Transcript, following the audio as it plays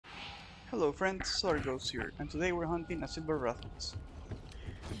Hello friends, Silver Ghost here, and today we're hunting a Silver Rathalos.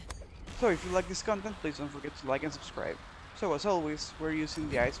 So if you like this content, please don't forget to like and subscribe. So as always, we're using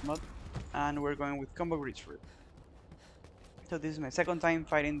the Ice mod, and we're going with Combo Greatsword. So this is my second time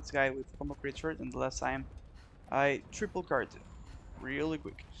fighting this guy with Combo Greatsword, and the last time I triple carded really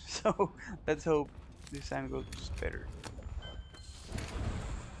quick. So let's hope this time goes better.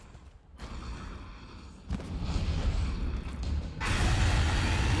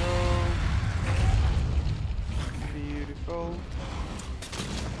 Go. Beautiful.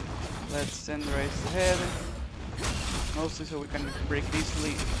 Let's tenderize the head. Mostly so we can break it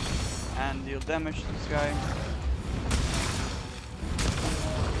easily and deal damage to this guy.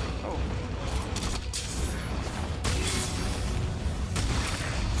 Oh.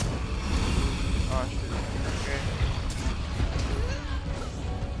 Oh shit. Okay.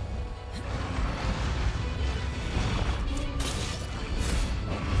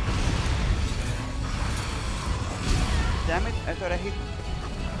 Damn it, I thought I hit him.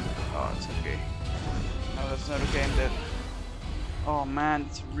 Oh, it's okay. No, that's not okay, I'm dead. Oh man,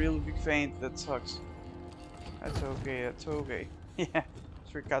 it's a real big feint, that sucks. That's okay, that's okay. Yeah,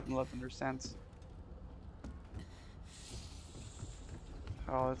 sure Captain Love understands.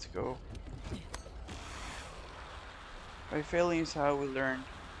 Oh, let's go. By failing is how we learn.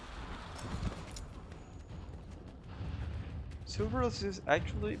 Silver is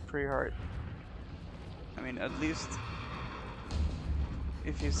actually pretty hard. I mean, at least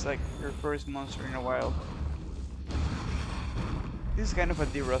if he's like your first monster in a while. This is kind of a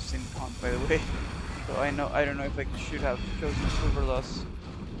de-rusting hunt, by the way. So I don't know if I should have chosen Silver Loss,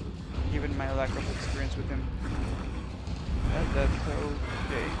 given my lack of experience with him. That's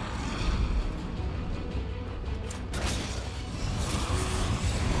okay.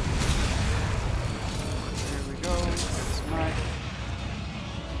 Here we go. Get smack.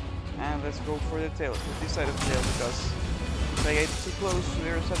 And let's go for the tail. For this side of the tail, because if I get too close to the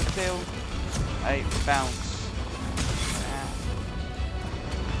other side of the tail, I bounce.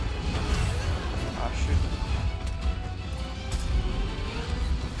 Ah, shoot.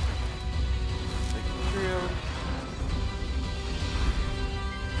 Take the drill.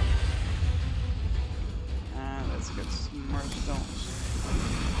 And let's get some more stones.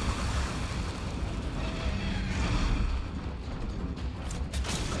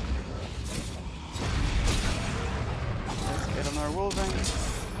 Let's get on our wolfang.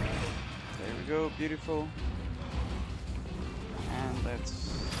 There we go, beautiful. And let's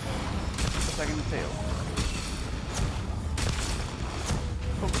attack in the tail.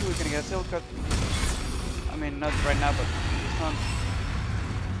 Hopefully we can get a tail cut. I mean, not right now, but this hunt.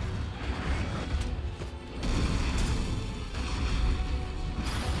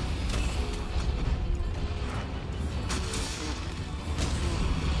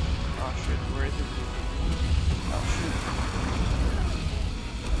 Oh shit, where is it? Oh shoot.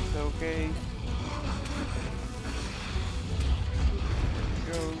 It's okay.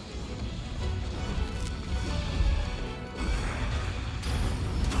 Let's go.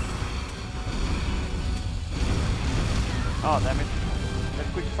 Oh damn it. That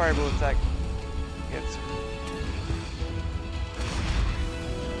quick fireball attack gets him.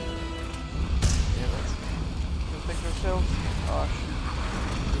 Yeah, let's protect ourselves. Oh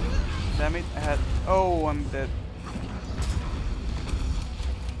shoot. Damn it, I had. Oh, I'm dead.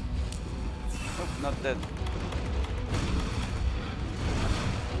 Nope, not dead.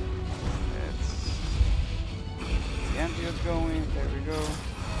 Let's the antidote going. There we go.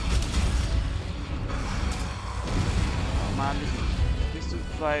 Oh man, this dude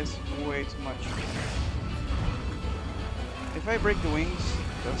flies way too much. If I break the wings,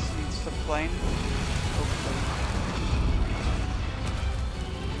 does he stop flying? Hopefully.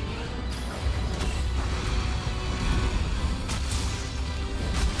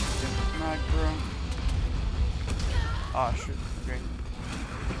 Macro. Ah, shoot. Okay.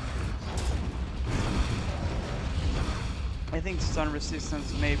 I think stun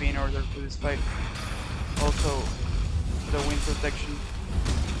resistance may be in order for this fight. Also, the wind protection.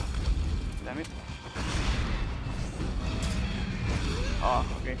 Damn it. Ah,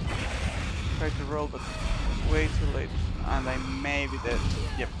 okay. Tried to roll, but way too late. And I may be dead.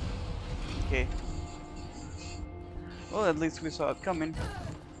 Yep. Okay. Well, at least we saw it coming.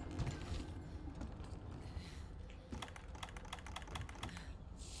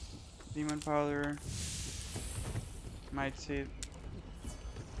 Demon powder. Might see.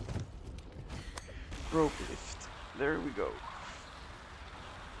 Rope lift. There we go.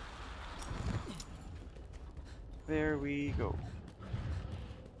 There we go.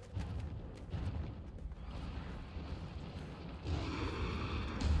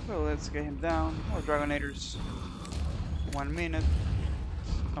 So let's get him down. More Dragonators. 1 minute.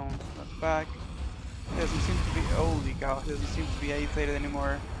 Stone back. He doesn't seem to be. Holy cow, he doesn't seem to be agitated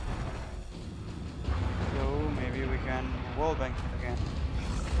anymore. So maybe we can wallbang again.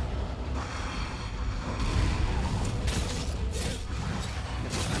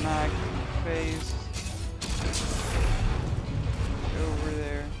 Get the snag in the face. Over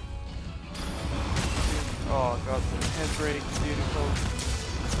there. Oh god, the head break, beautiful.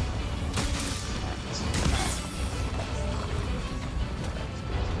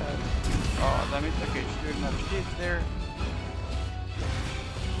 Oh damn it, okay, should not shit there.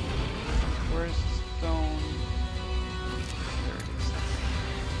 Where's the stone? There it is.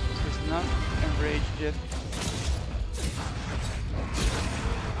 This is not enraged yet.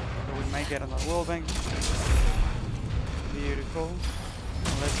 So we might get another wallbang. Beautiful.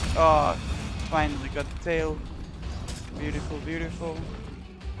 Let's. Oh, finally got the tail. Beautiful, beautiful.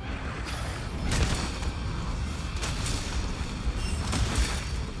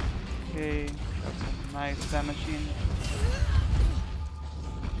 Okay, that's a nice damage in.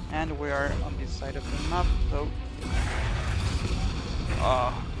 And we are on this side of the map, so.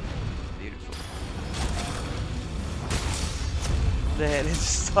 Oh, beautiful. The head is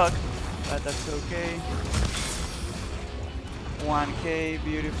stuck, but that's okay. 1k,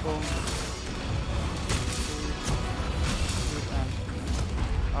 beautiful.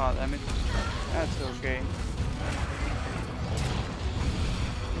 Oh, damn it. That's okay.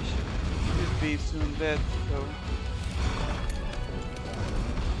 He should be soon dead, so.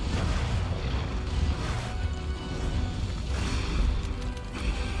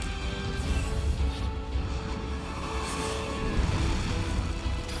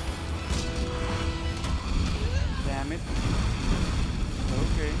 Damn it.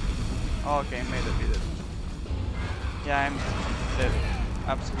 Okay. Okay, made it, did it. Yeah, I'm dead.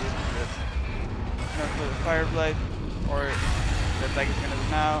 Absolutely dead. Not for the fire blight, or the attack is gonna do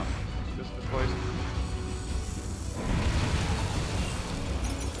now. Just the poison.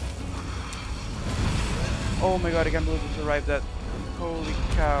 Oh my god, I can't believe we survived that. Holy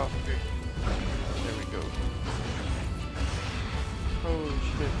cow. Okay. There we go. Holy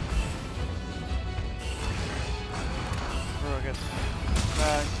shit. Bro, I got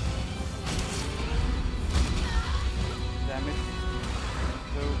back. Damn it.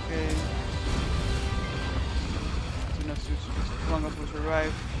 It's okay. As long as we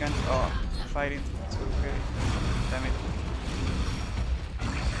survive, we can. Oh, fighting. It's okay. Damn it.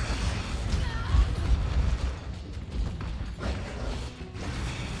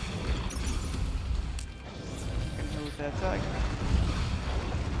 Can move the attack.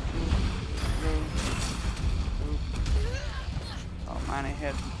 Oh man, I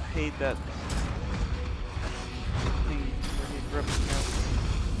hate that thing where he rips me up.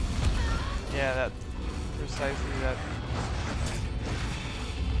 Yeah, that. Precisely that.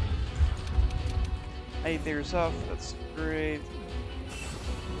 8 layers off, that's great.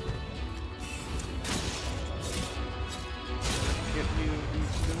 Get you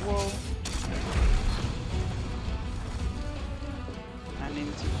into the wall. And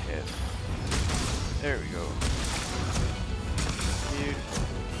into the head. There we go. Beautiful.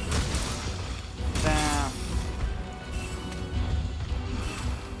 Damn.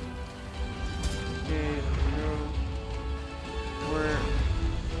 Okay, there we go. We're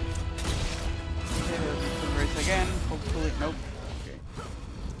race again. Hopefully, nope. Okay.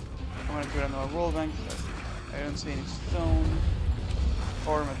 I'm gonna do another roll bank. I don't see any stone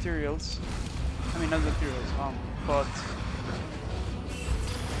or materials. I mean, not materials, but.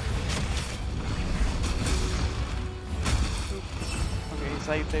 Okay, he's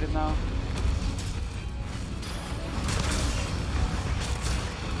agitated now.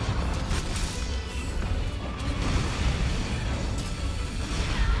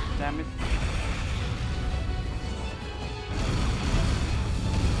 Damn it.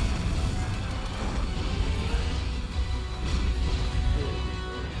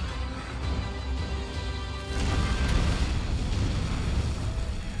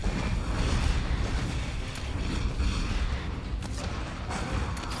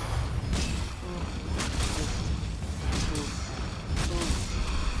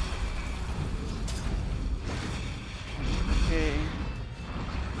 Okay.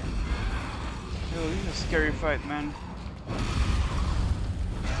 Oh, this is a scary fight, man.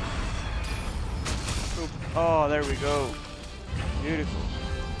 Oop. Oh, there we go. Beautiful.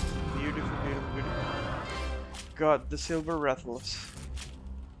 Beautiful, beautiful, beautiful. God, the Silver Rathalos.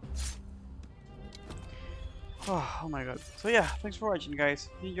 Oh my god. So yeah, thanks for watching, guys.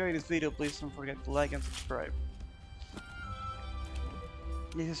 If you enjoyed this video, please don't forget to like and subscribe.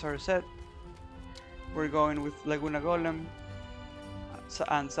 This is our set. We're going with Laguna Golem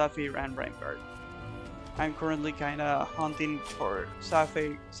and Sapphire and Rampart. I'm currently kinda hunting for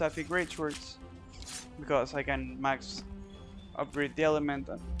Sapphire Greatswords because I can max upgrade the element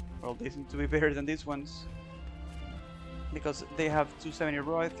and well they seem to be better than these ones because they have 270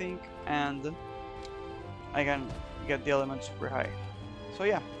 raw I think and I can get the element super high. So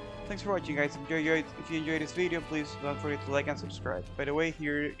yeah, thanks for watching guys. If you enjoyed this video, please don't forget to like and subscribe. By the way,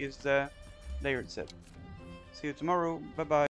 here is the layered set. See you tomorrow, bye bye.